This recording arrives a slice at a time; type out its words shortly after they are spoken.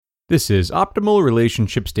This is Optimal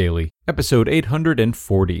Relationships Daily, episode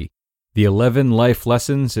 840. The 11 Life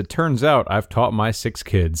Lessons It Turns Out I've Taught My 6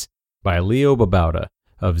 Kids, by Babauta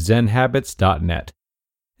of ZenHabits.net.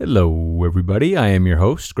 Hello, everybody. I am your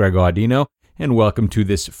host, Greg Audino, and welcome to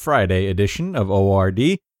this Friday edition of ORD.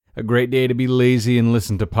 A great day to be lazy and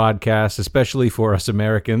listen to podcasts, especially for us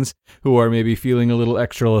Americans who are maybe feeling a little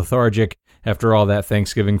extra lethargic after all that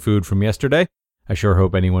Thanksgiving food from yesterday. I sure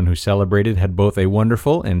hope anyone who celebrated had both a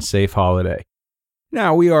wonderful and safe holiday.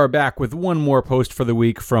 Now, we are back with one more post for the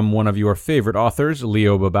week from one of your favorite authors,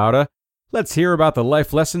 Babauta. Let's hear about the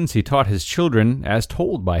life lessons he taught his children as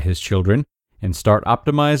told by his children, and start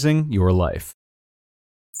optimizing your life.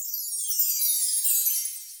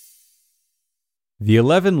 The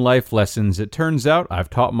 11 Life Lessons It Turns Out I've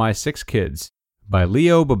Taught My 6 Kids, by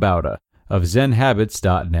Babauta of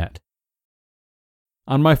ZenHabits.net.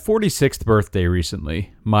 On my 46th birthday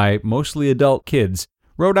recently, my mostly adult kids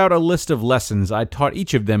wrote out a list of lessons I'd taught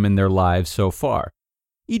each of them in their lives so far.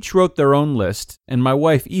 Each wrote their own list, and my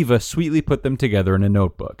wife Eva sweetly put them together in a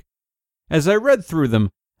notebook. As I read through them,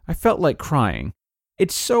 I felt like crying.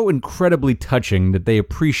 It's so incredibly touching that they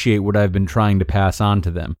appreciate what I've been trying to pass on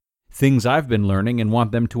to them, things I've been learning and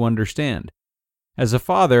want them to understand. As a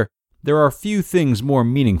father, there are few things more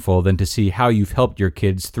meaningful than to see how you've helped your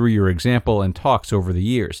kids through your example and talks over the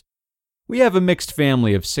years. We have a mixed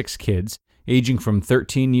family of 6 kids, aging from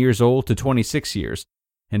 13 years old to 26 years,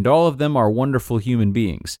 and all of them are wonderful human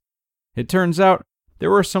beings. It turns out there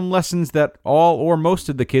were some lessons that all or most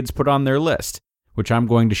of the kids put on their list, which I'm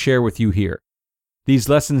going to share with you here. These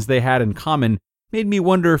lessons they had in common made me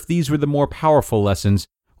wonder if these were the more powerful lessons,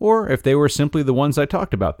 or if they were simply the ones I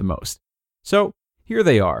talked about the most. So, here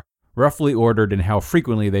they are, roughly ordered in how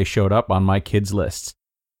frequently they showed up on my kids' lists.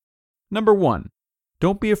 Number 1.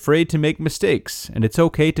 Don't be afraid to make mistakes, and it's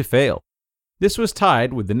okay to fail. This was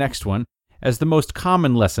tied with the next one as the most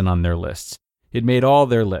common lesson on their lists. It made all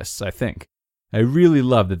their lists, I think. I really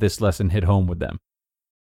love that this lesson hit home with them.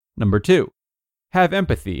 Number 2. Have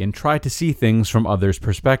empathy and try to see things from others'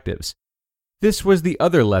 perspectives. This was the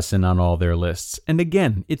other lesson on all their lists, and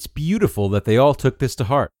again, it's beautiful that they all took this to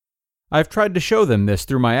heart. I've tried to show them this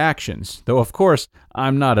through my actions, though of course,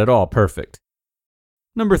 I'm not at all perfect.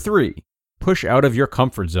 Number 3. Push out of your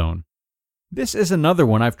comfort zone. This is another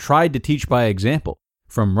one I've tried to teach by example,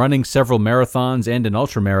 from running several marathons and an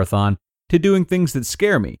ultramarathon to doing things that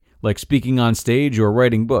scare me, like speaking on stage or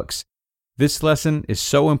writing books. This lesson is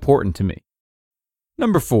so important to me.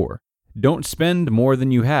 Number 4. Don't spend more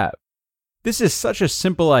than you have. This is such a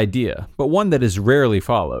simple idea, but one that is rarely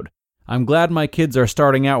followed. I'm glad my kids are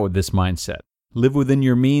starting out with this mindset. Live within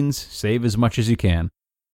your means, save as much as you can.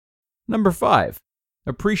 Number 5.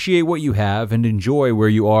 Appreciate what you have and enjoy where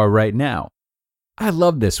you are right now. I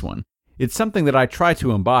love this one. It's something that I try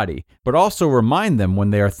to embody, but also remind them when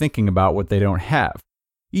they are thinking about what they don't have.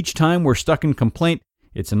 Each time we're stuck in complaint,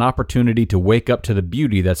 it's an opportunity to wake up to the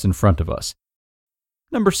beauty that's in front of us.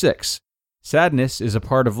 Number 6. Sadness is a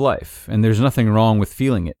part of life, and there's nothing wrong with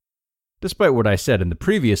feeling it. Despite what I said in the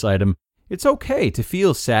previous item, it's okay to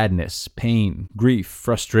feel sadness, pain, grief,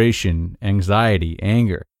 frustration, anxiety,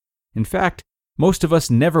 anger. In fact, most of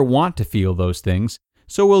us never want to feel those things,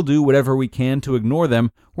 so we'll do whatever we can to ignore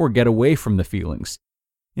them or get away from the feelings.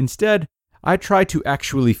 Instead, I try to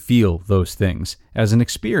actually feel those things as an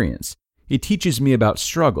experience. It teaches me about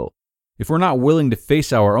struggle. If we're not willing to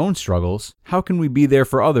face our own struggles, how can we be there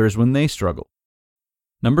for others when they struggle?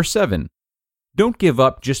 Number 7. Don't give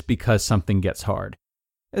up just because something gets hard.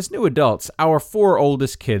 As new adults, our 4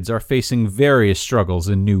 oldest kids are facing various struggles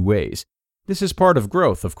in new ways. This is part of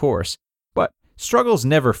growth, of course, but struggles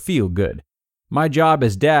never feel good. My job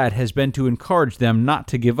as dad has been to encourage them not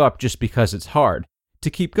to give up just because it's hard, to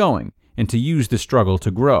keep going, and to use the struggle to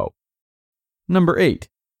grow. Number 8.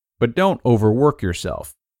 But don't overwork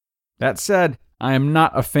yourself. That said, I am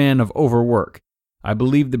not a fan of overwork. I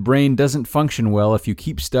believe the brain doesn't function well if you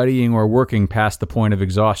keep studying or working past the point of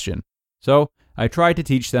exhaustion. So, I try to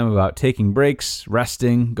teach them about taking breaks,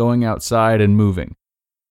 resting, going outside, and moving.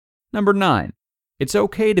 Number 9. It's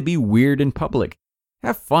okay to be weird in public.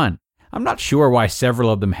 Have fun. I'm not sure why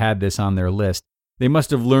several of them had this on their list. They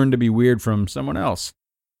must have learned to be weird from someone else.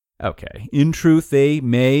 Okay, in truth, they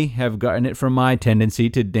may have gotten it from my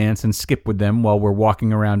tendency to dance and skip with them while we're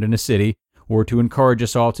walking around in a city, or to encourage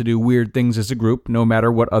us all to do weird things as a group, no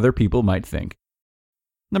matter what other people might think.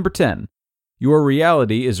 Number 10. Your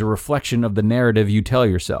reality is a reflection of the narrative you tell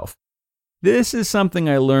yourself. This is something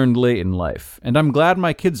I learned late in life, and I'm glad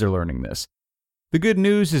my kids are learning this. The good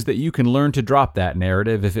news is that you can learn to drop that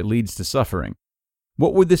narrative if it leads to suffering.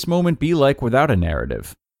 What would this moment be like without a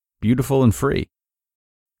narrative? Beautiful and free.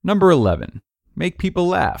 Number 11. Make people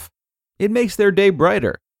laugh. It makes their day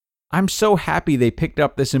brighter. I'm so happy they picked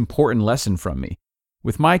up this important lesson from me.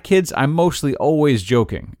 With my kids, I'm mostly always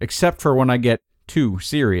joking, except for when I get too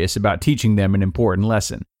serious about teaching them an important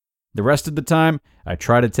lesson. The rest of the time, I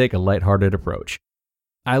try to take a lighthearted approach.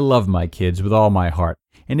 I love my kids with all my heart,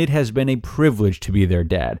 and it has been a privilege to be their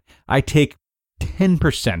dad. I take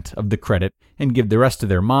 10% of the credit and give the rest to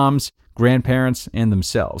their moms, grandparents, and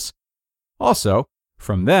themselves. Also,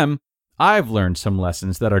 from them, I've learned some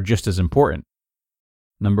lessons that are just as important.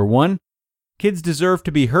 Number 1, kids deserve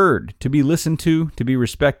to be heard, to be listened to be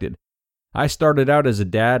respected. I started out as a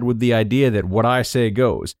dad with the idea that what I say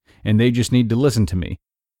goes, and they just need to listen to me.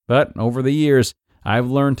 But over the years, I've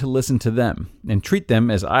learned to listen to them and treat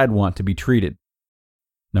them as I'd want to be treated.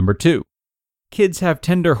 Number 2, kids have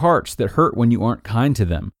tender hearts that hurt when you aren't kind to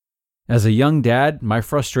them. As a young dad, my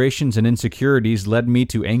frustrations and insecurities led me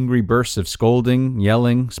to angry bursts of scolding,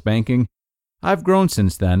 yelling, spanking. I've grown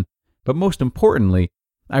since then, but most importantly,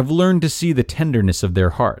 I've learned to see the tenderness of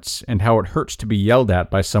their hearts and how it hurts to be yelled at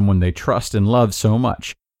by someone they trust and love so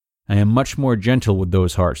much. I am much more gentle with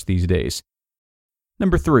those hearts these days.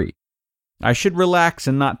 Number 3, I should relax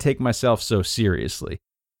and not take myself so seriously.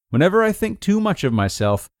 Whenever I think too much of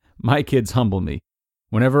myself, my kids humble me.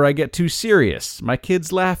 Whenever I get too serious, my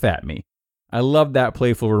kids laugh at me. I love that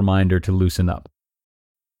playful reminder to loosen up.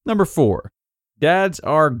 Number 4, dads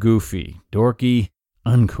are goofy, dorky,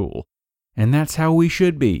 uncool. And that's how we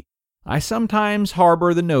should be. I sometimes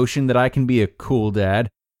harbor the notion that I can be a cool dad.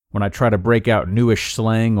 When I try to break out newish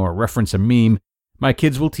slang or reference a meme, my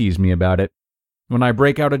kids will tease me about it. When I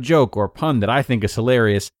break out a joke or pun that I think is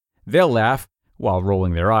hilarious, they'll laugh while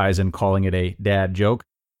rolling their eyes and calling it a dad joke.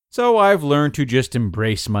 So I've learned to just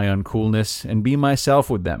embrace my uncoolness and be myself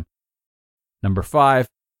with them. Number 5,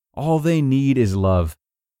 all they need is love.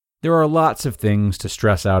 There are lots of things to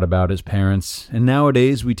stress out about as parents, and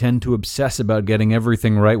nowadays we tend to obsess about getting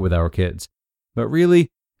everything right with our kids. But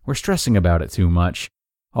really, we're stressing about it too much.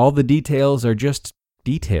 All the details are just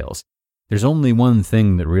details. There's only one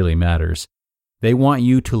thing that really matters. They want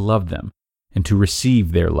you to love them and to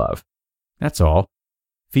receive their love. That's all.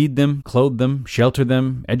 Feed them, clothe them, shelter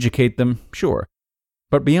them, educate them, sure.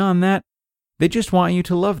 But beyond that, they just want you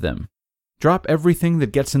to love them. Drop everything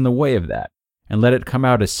that gets in the way of that, and let it come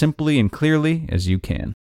out as simply and clearly as you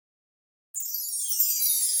can.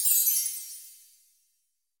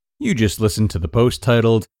 You just listened to the post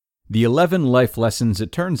titled, "The 11 Life Lessons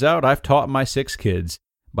It Turns Out I've Taught My 6 Kids"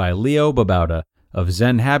 by Leo Babauta of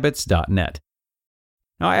ZenHabits.net.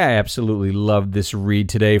 Now, I absolutely loved this read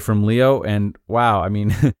today from Leo, and wow,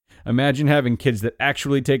 imagine having kids that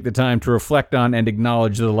actually take the time to reflect on and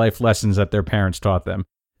acknowledge the life lessons that their parents taught them.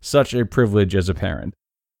 Such a privilege as a parent.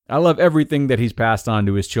 I love everything that he's passed on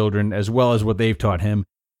to his children, as well as what they've taught him.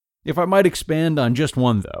 If I might expand on just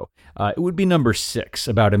one, though, it would be number 6,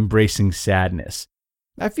 about embracing sadness.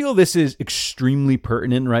 I feel this is extremely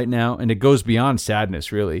pertinent right now, and it goes beyond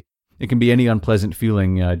sadness, really. It can be any unpleasant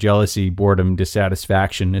feeling, jealousy, boredom,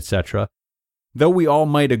 dissatisfaction, etc. Though we all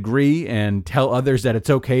might agree and tell others that it's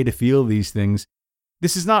okay to feel these things,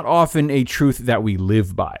 this is not often a truth that we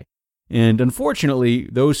live by. And unfortunately,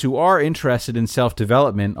 those who are interested in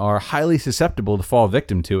self-development are highly susceptible to fall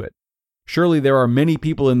victim to it. Surely there are many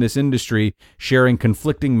people in this industry sharing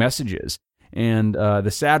conflicting messages, and the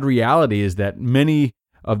sad reality is that many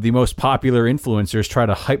of the most popular influencers try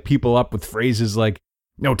to hype people up with phrases like,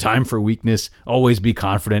 "No time for weakness, always be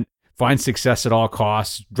confident, find success at all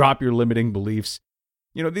costs, drop your limiting beliefs."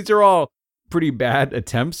 These are all pretty bad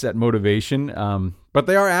attempts at motivation, but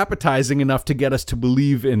they are appetizing enough to get us to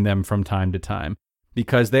believe in them from time to time,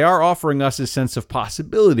 because they are offering us a sense of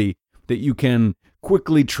possibility that you can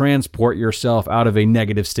quickly transport yourself out of a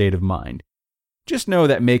negative state of mind. Just know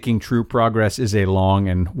that making true progress is a long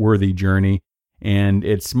and worthy journey, and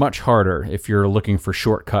it's much harder if you're looking for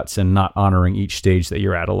shortcuts and not honoring each stage that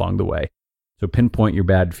you're at along the way. So pinpoint your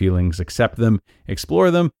bad feelings, accept them, explore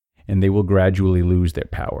them, and they will gradually lose their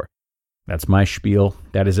power. That's my spiel.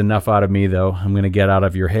 That is enough out of me, though. I'm going to get out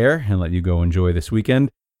of your hair and let you go enjoy this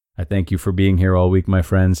weekend. I thank you for being here all week, my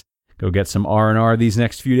friends. Go get some R&R these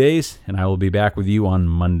next few days, and I will be back with you on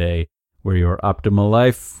Monday, where your optimal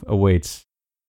life awaits.